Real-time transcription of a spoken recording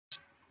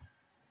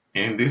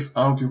In this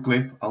audio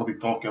clip, I'll be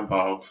talking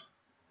about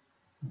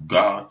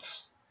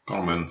God's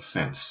common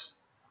sense.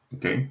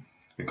 Okay?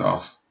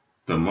 Because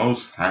the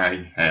Most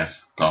High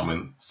has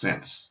common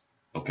sense.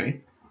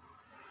 Okay?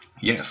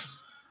 Yes,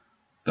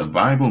 the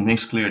Bible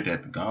makes clear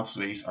that God's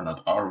ways are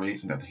not our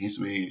ways and that His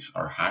ways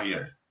are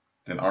higher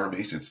than our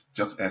ways. It's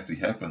just as the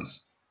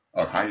heavens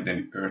are higher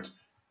than the earth.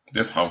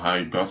 That's how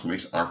high God's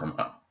ways are from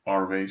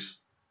our ways.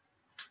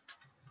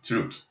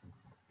 Truth.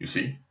 You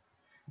see?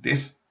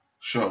 This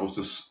shows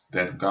us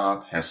that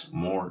God has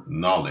more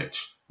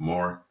knowledge,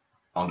 more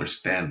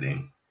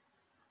understanding,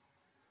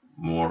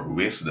 more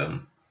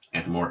wisdom,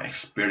 and more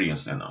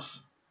experience than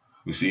us.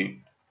 You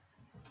see,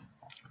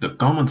 the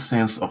common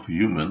sense of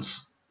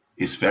humans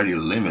is very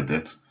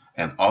limited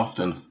and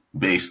often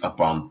based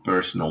upon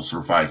personal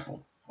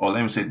survival. Or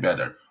let me say it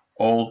better,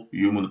 all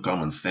human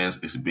common sense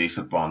is based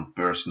upon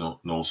personal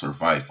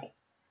survival.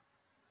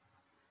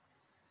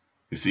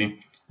 You see,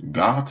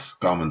 God's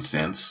common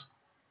sense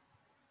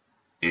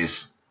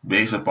is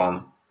based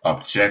upon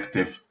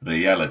objective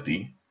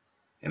reality,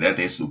 and that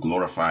is to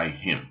glorify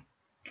Him,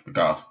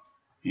 because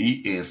He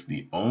is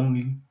the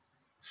only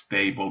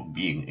stable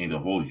being in the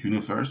whole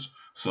universe.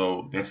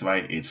 So that's why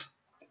it's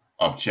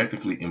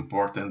objectively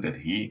important that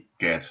He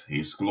gets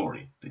His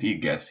glory, that He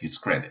gets His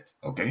credit.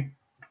 Okay?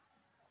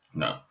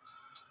 Now,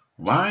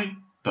 why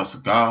does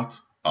God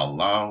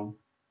allow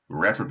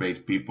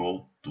reprobate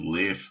people to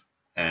live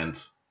and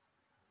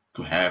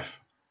to have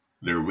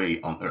their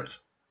way on earth?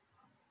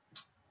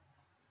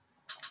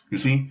 You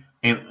see,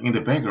 in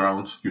the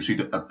background, you see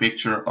a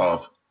picture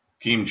of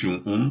Kim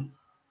Jong-un,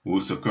 who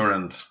is the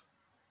current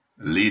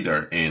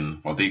leader in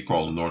what they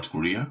call North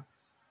Korea.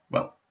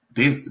 Well,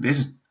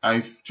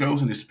 I've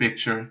chosen this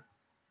picture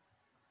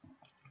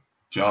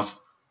just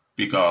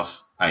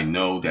because I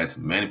know that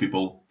many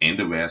people in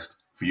the West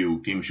view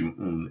Kim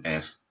Jong-un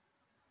as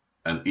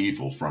an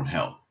evil from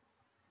hell.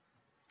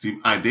 See,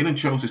 I didn't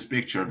choose this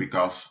picture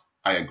because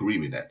I agree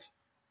with that.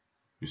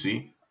 You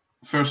see,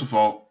 first of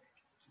all,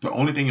 the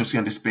only thing you see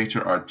on this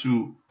picture are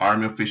two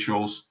army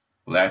officials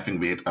laughing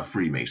with a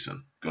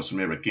Freemason. Because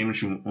remember, Kim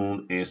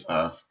Jong-un is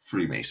a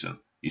Freemason.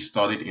 He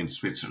studied in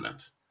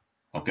Switzerland.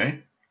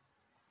 Okay?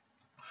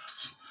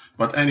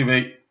 But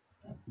anyway,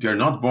 they're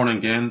not born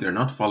again, they're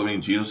not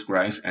following Jesus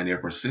Christ, and they're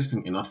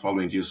persisting in not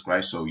following Jesus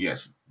Christ. So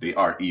yes, they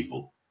are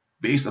evil.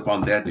 Based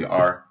upon that, they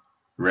are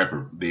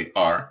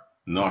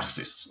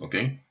narcissists.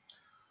 Okay?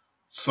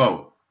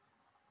 So,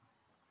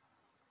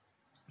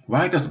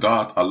 why does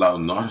God allow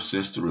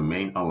narcissists to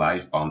remain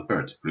alive on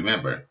earth?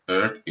 Remember,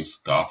 earth is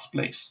God's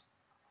place.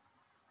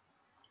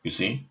 You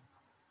see,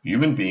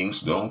 human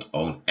beings don't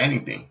own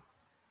anything.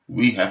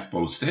 We have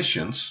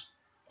possessions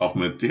of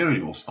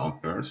materials on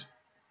earth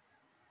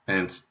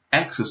and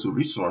access to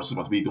resources,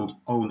 but we don't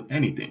own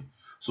anything.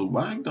 So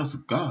why does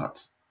God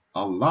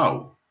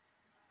allow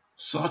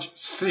such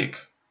sick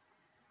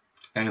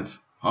and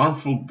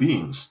harmful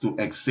beings to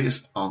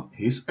exist on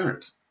His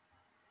earth?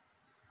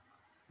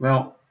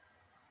 Well,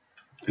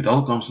 it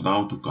all comes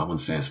down to common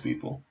sense,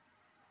 people.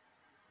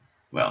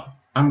 Well,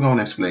 I'm going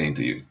to explain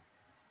to you.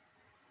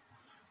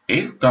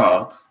 If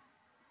God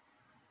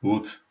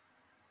would,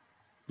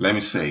 let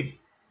me say,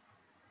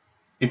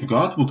 if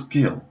God would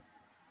kill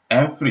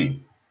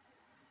every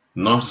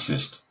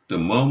narcissist the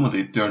moment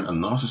they turn a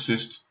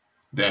narcissist,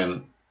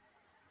 then,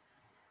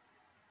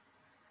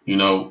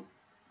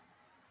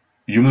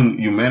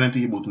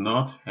 humanity would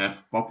not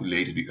have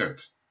populated the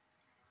earth.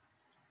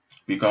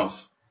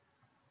 Because,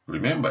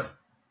 remember,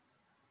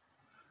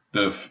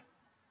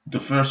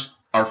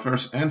 our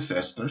first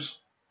ancestors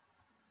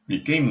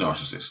became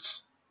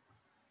narcissists.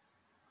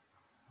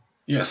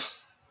 Yes.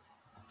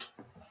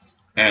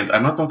 And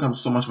I'm not talking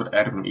so much about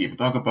Adam and Eve. I'm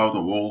talking about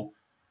the whole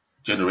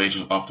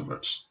generations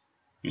afterwards.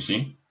 You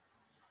see?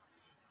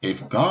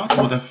 If God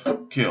would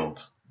have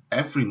killed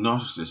every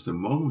narcissist the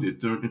moment they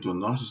turned into a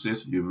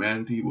narcissist,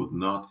 humanity would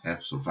not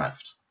have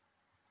survived.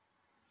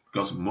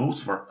 Because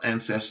most of our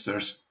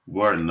ancestors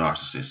were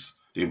narcissists.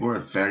 They were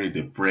very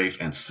depraved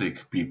and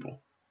sick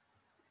people.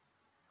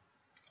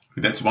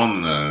 That's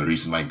one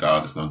reason why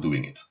God is not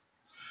doing it.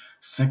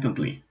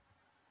 Secondly,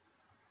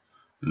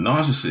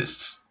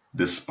 narcissists,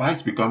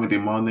 despite becoming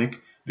demonic,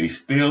 they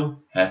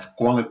still have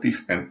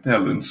qualities and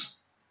talents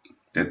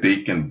that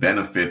they can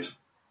benefit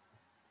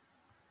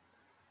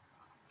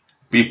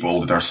people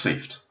that are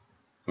saved.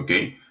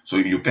 Okay? So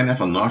you can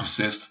have a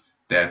narcissist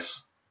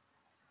that's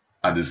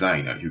a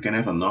designer. You can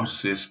have a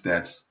narcissist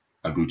that's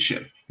a good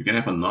chef. You can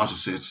have a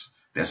narcissist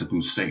that's a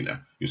good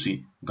sailor. You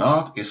see,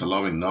 God is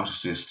allowing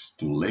narcissists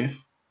to live,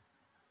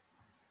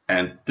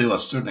 and till a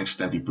certain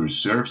extent He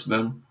preserves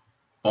them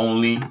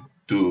only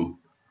to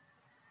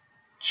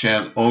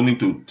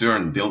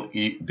turn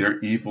their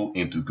evil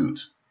into good.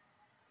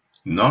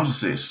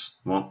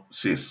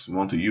 Narcissists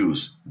want to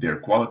use their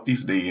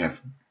qualities they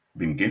have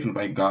been given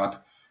by God.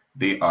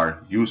 They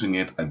are using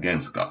it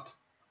against God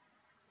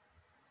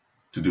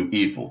to do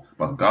evil.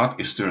 But God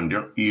is turning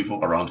their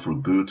evil around for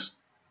good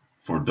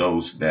for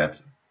those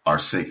that are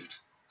saved.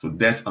 So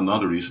that's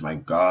another reason why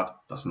God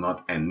does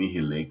not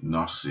annihilate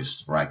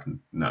narcissists right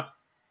now.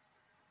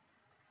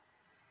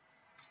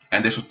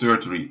 And there's a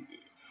third reason.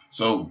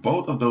 So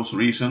both of those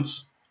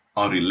reasons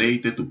are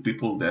related to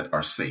people that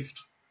are saved.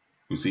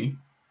 You see?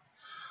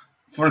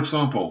 For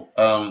example,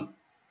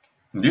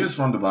 this is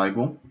from the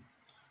Bible.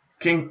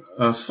 King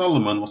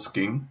Solomon was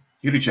king.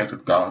 He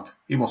rejected God.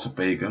 He was a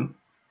pagan.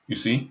 You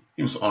see?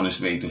 He was on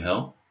his way to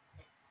hell.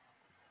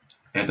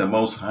 And the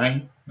Most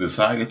High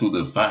decided to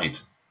divide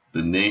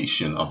the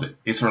nation of the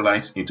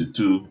Israelites into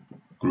two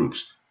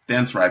groups.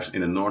 10 tribes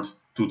in the north,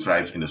 2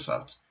 tribes in the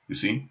south. You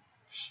see?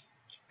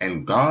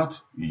 And God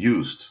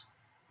used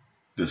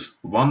this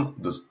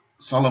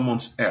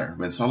Solomon's heir.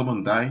 When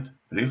Solomon died,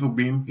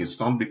 Rehoboam, his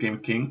son, became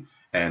king.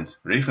 And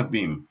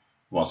Rehoboam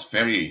was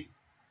very,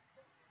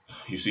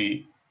 you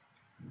see,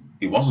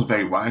 he wasn't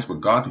very wise,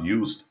 but God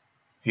used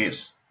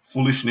his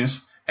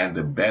foolishness and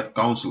the bad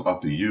counsel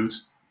of the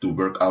youth to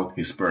work out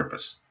his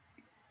purpose.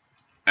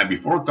 And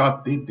before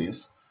God did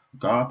this,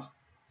 God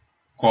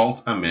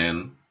called a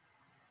man,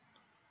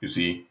 you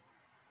see,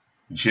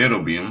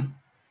 Jeroboam,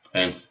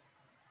 and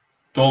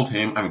told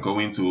him, I'm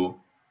going to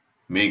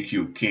make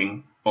you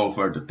king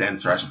over the 10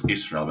 tribes of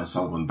Israel when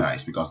Solomon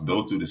dies, because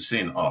those do the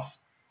sin of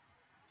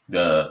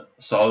the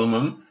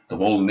Solomon, the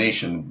whole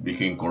nation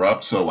became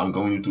corrupt, so I'm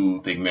going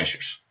to take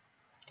measures.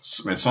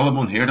 When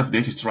Solomon heard of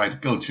this, he tried to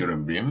kill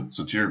Jeroboam,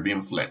 so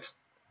Jeroboam fled.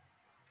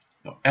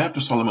 Now, after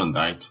Solomon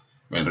died,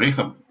 when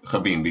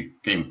Rehoboam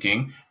became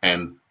king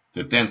and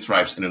the 10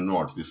 tribes in the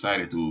north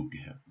decided to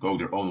go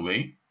their own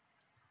way,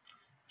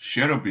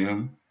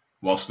 Jeroboam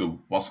was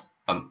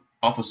an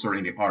officer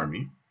in the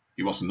army.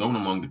 He was known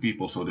among the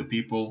people, so the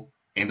people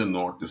in the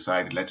north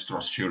decided, let's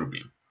trust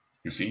Jeroboam.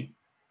 You see?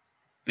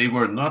 They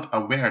were not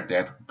aware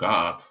that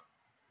God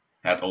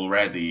had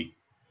already,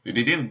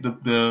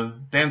 the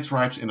 10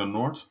 tribes in the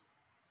north,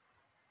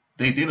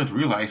 they didn't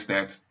realize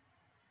that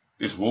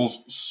this whole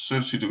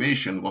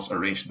situation was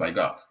arranged by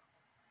God.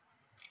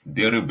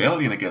 The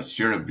rebellion against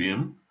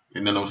Jeroboam,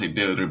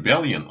 the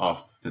rebellion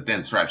of the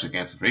 10 tribes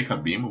against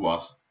Rehoboam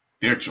was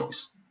their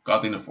choice.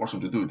 God didn't force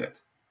them to do that.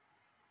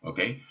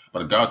 Okay?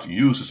 But God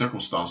used the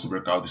circumstance to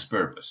work out his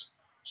purpose.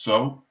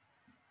 So,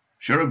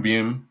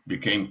 Jeroboam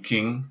became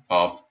king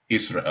of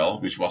Israel,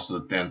 which was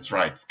the 10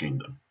 tribe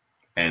kingdom.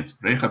 And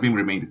Rehoboam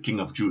remained the king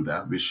of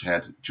Judah, which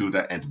had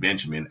Judah and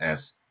Benjamin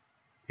as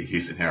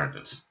his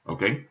inheritance.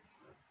 Okay?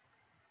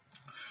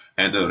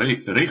 And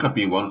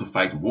Rehoboam wanted to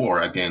fight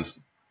war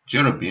against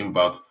Jeroboam,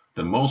 but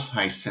the Most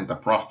High sent a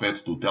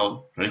prophet to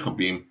tell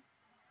Rehoboam,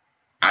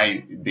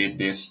 I did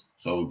this,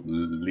 so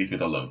leave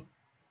it alone.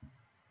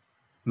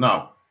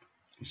 Now,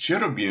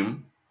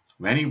 Jeroboam,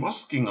 when he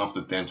was king of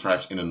the 10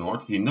 tribes in the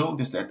north, he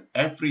noticed that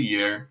every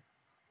year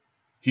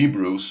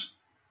Hebrews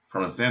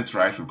from the 10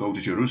 tribes would go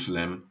to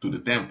Jerusalem to the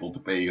temple to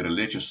pay a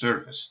religious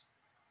service.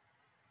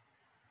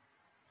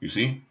 You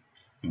see?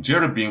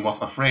 Jeroboam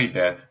was afraid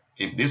that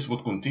if this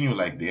would continue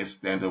like this,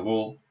 then the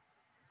whole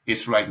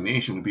Israelite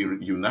nation would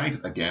be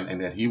united again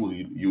and that he would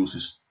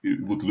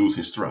lose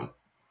his throne.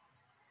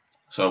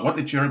 So what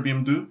did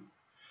Jeroboam do?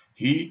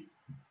 He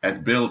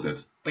had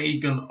built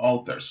pagan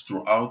altars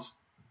throughout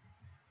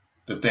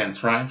the 10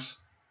 tribes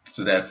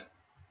so that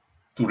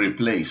to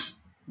replace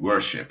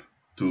worship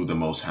to the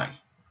Most High.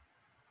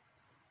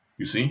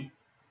 You see?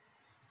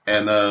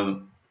 And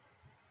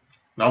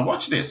now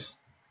watch this.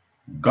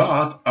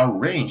 God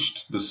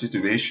arranged the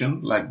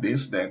situation like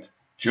this, that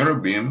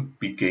Jeroboam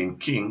became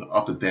king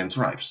of the 10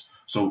 tribes.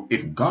 So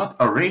if God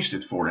arranged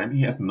it for him,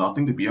 he had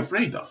nothing to be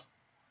afraid of.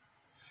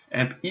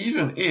 And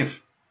even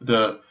if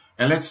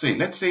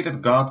let's say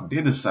that God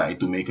did decide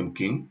to make him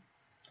king.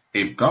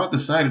 If God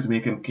decided to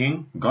make him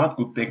king, God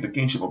could take the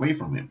kingship away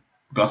from him,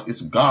 because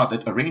it's God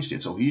that arranged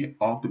it, so he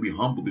ought to be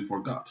humble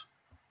before God.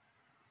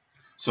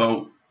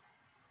 So,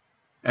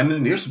 and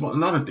then here's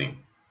another thing.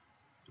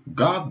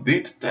 God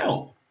did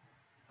tell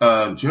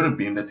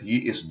Jeroboam that he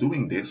is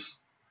doing this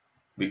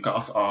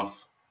because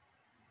of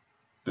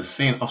the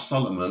sin of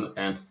Solomon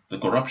and the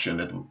corruption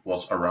that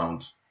was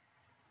around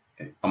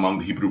among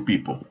the Hebrew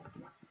people.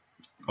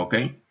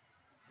 Okay?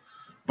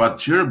 But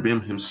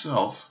Jeroboam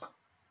himself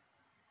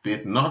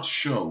did not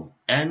show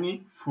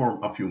any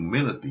form of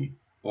humility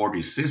or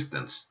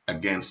resistance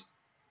against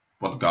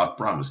what God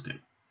promised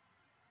him.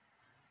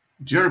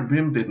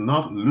 Jeroboam did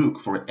not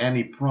look for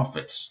any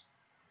prophets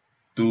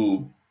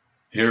to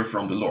hear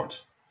from the Lord.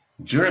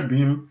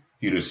 Jeroboam,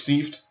 he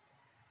received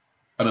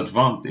an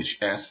advantage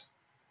as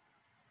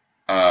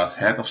a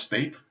head of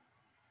state,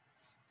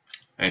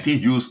 and he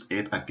used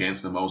it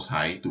against the Most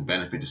High to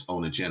benefit his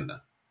own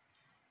agenda.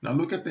 Now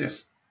look at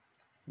this.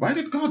 Why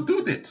did God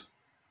do this?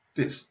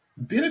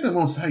 Didn't the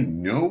Most High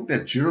know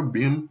that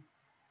Jeroboam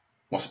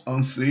was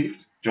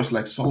unsaved, just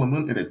like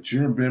Solomon, and that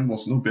Jeroboam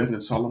was no better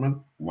than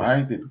Solomon?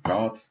 Why did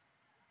God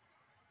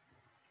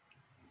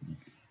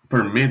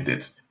permit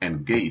it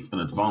and gave an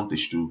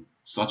advantage to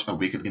such a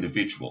wicked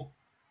individual?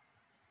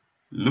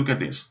 Look at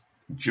this.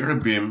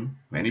 Jeroboam,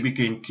 when he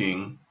became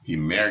king, he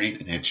married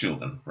and had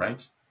children,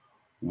 right?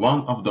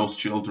 One of those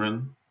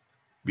children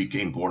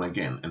became born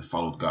again and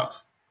followed God.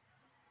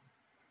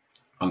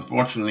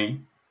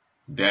 Unfortunately,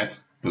 that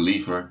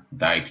believer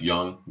died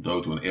young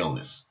due to an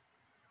illness.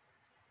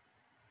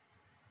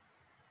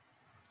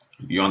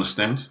 You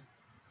understand?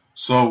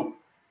 So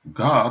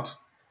God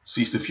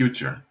sees the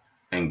future,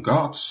 and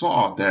God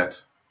saw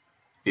that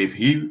if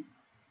he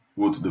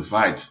would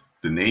divide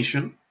the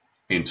nation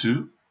in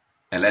two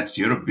and let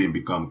Jeroboam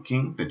become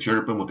king, that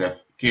Jeroboam would have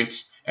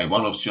kids and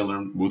one of his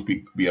children would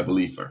be a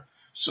believer.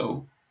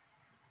 So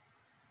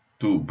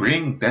to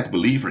bring that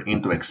believer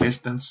into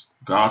existence,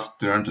 God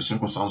turned the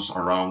circumstances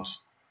around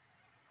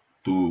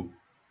to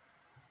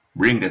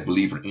bring that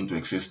believer into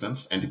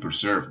existence and to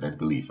preserve that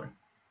believer.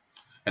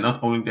 And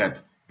not only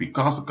that,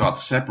 because God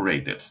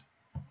separated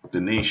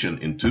the nation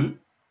in two,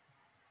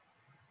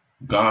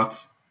 God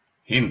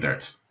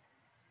hindered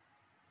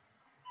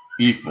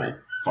evil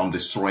from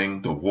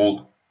destroying the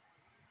whole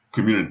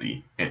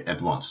community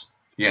at once.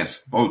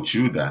 Yes, both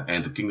Judah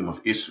and the kingdom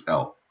of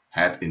Israel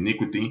had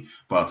iniquity,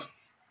 but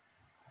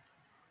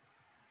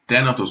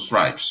 10 of those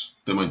tribes,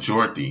 the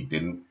majority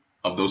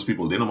of those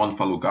people didn't want to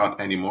follow God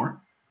anymore.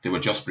 They were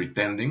just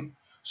pretending.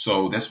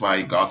 So that's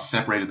why God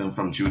separated them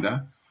from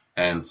Judah,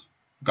 and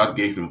God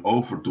gave them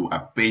over to a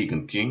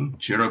pagan king,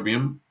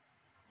 Jeroboam.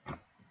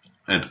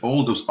 And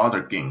all those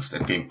other kings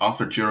that came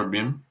after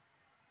Jeroboam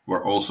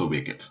were also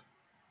wicked.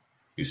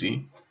 You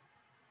see?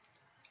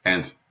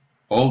 And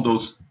all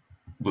those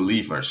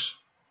believers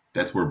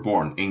that were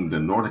born in the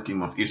northern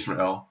kingdom of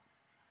Israel,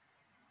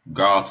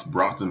 God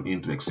brought them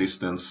into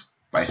existence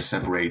by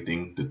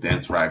separating the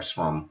 10 tribes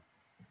from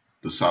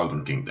the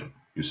southern kingdom.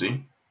 You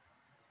see?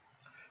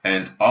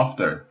 And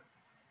after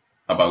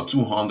about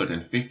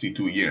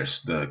 252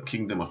 years, the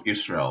kingdom of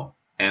Israel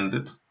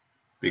ended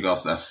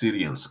because the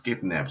Assyrians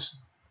kidnapped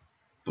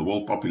the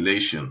whole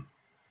population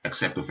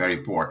except the very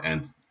poor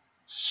and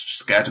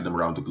scattered them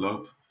around the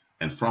globe.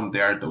 And from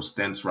there, those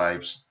 10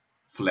 tribes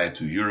fled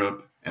to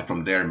Europe, and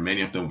from there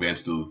many of them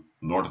went to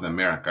Northern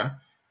America,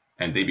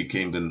 and they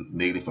became the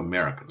Native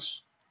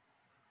Americans.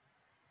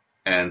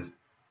 And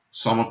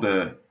some of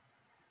the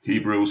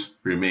Hebrews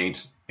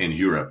remained in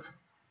Europe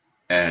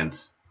and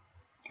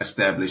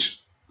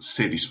established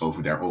cities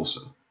over there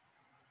also.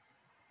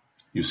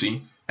 You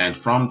see? And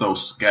from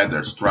those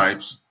scattered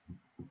tribes,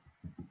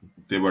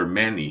 there were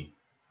many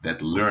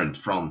that learned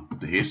from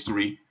the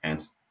history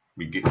and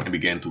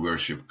began to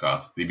worship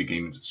God. They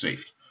became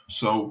saved.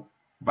 So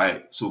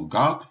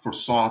God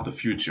foresaw the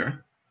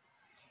future,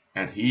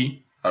 and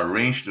he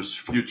arranged this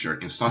future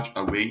in such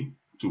a way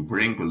to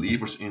bring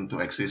believers into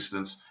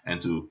existence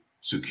and to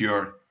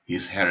secure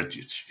his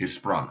heritage, his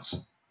promise.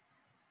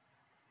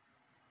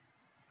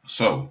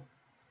 So,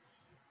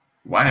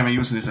 why am I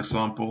using this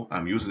example?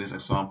 I'm using this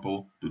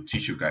example to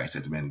teach you guys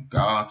that when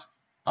God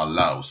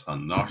allows a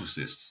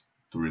narcissist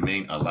to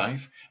remain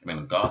alive,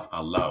 when God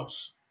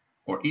allows,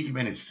 or even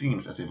when it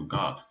seems as if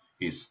God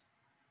is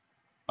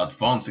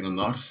advancing a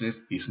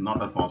narcissist, he's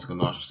not advancing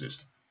a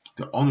narcissist.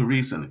 The only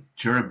reason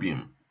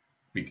Jeroboam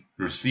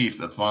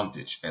received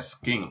advantage as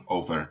king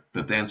over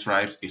the 10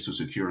 tribes is to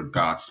secure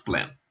God's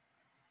plan.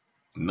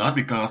 Not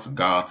because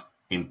God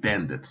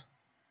intended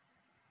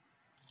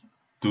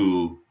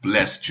to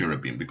bless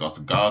Jeroboam, because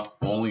God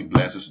only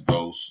blesses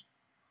those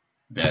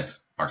that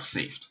are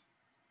saved.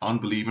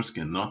 Unbelievers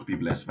cannot be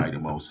blessed by the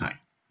Most High.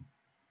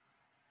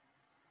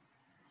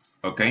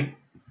 Okay?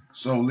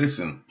 So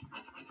listen.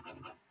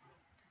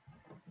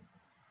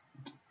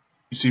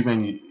 You see,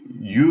 when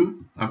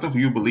I'm talking to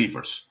you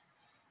believers,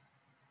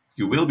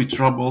 you will be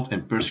troubled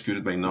and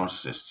persecuted by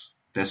narcissists.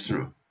 That's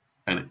true.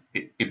 And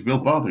it will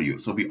bother you,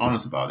 so be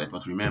honest about it.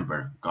 But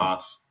remember,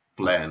 God's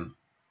plan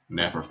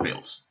never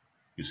fails.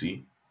 You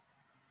see?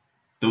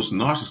 Those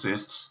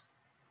narcissists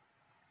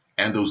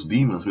and those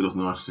demons with those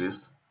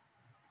narcissists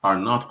are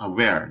not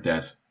aware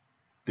that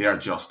they are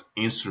just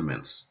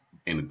instruments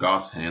in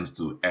God's hands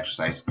to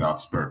exercise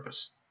God's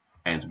purpose.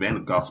 And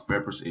when God's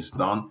purpose is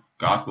done,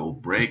 God will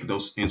break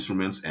those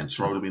instruments and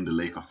throw them in the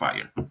lake of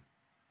fire.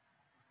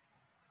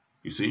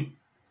 You see?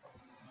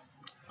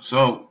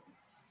 So,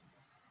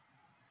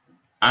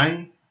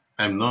 I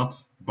am not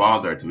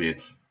bothered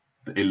with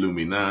the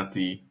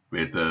Illuminati,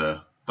 with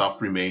the top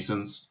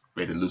Freemasons,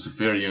 with the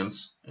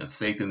Luciferians and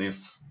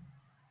Satanists,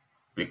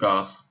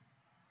 because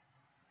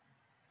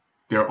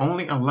they're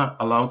only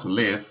allowed to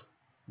live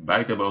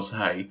by the Most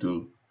High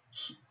so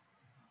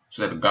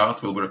that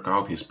God will work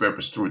out his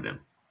purpose through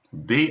them.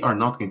 They are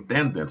not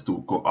intended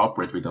to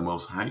cooperate with the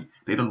Most High.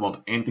 They don't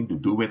want anything to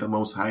do with the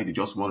Most High. They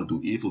just want to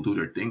do evil, do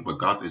their thing, but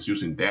God is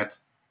using that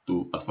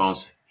to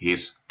advance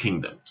his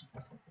kingdom.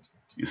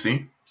 You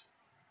see?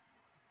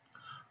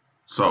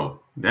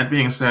 So, that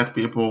being said,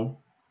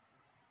 people,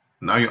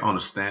 now you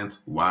understand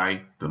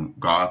why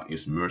God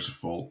is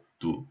merciful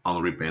to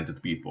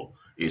unrepentant people.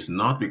 It's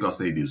not because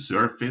they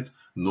deserve it,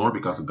 nor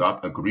because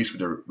God agrees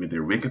with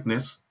their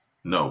wickedness.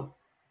 No.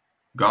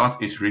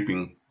 God is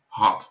reaping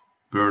hot,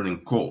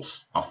 burning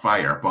coals of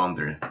fire upon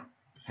their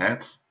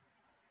heads,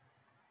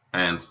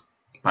 and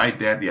by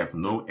that they have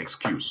no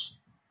excuse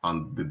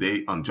on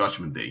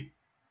Judgment Day,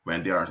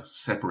 when they are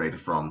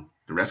separated from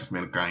the rest of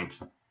mankind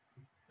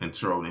and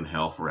thrown in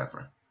hell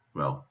forever.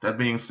 Well, that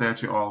being said,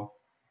 you all,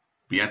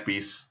 be at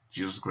peace.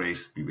 Jesus'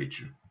 grace be with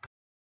you.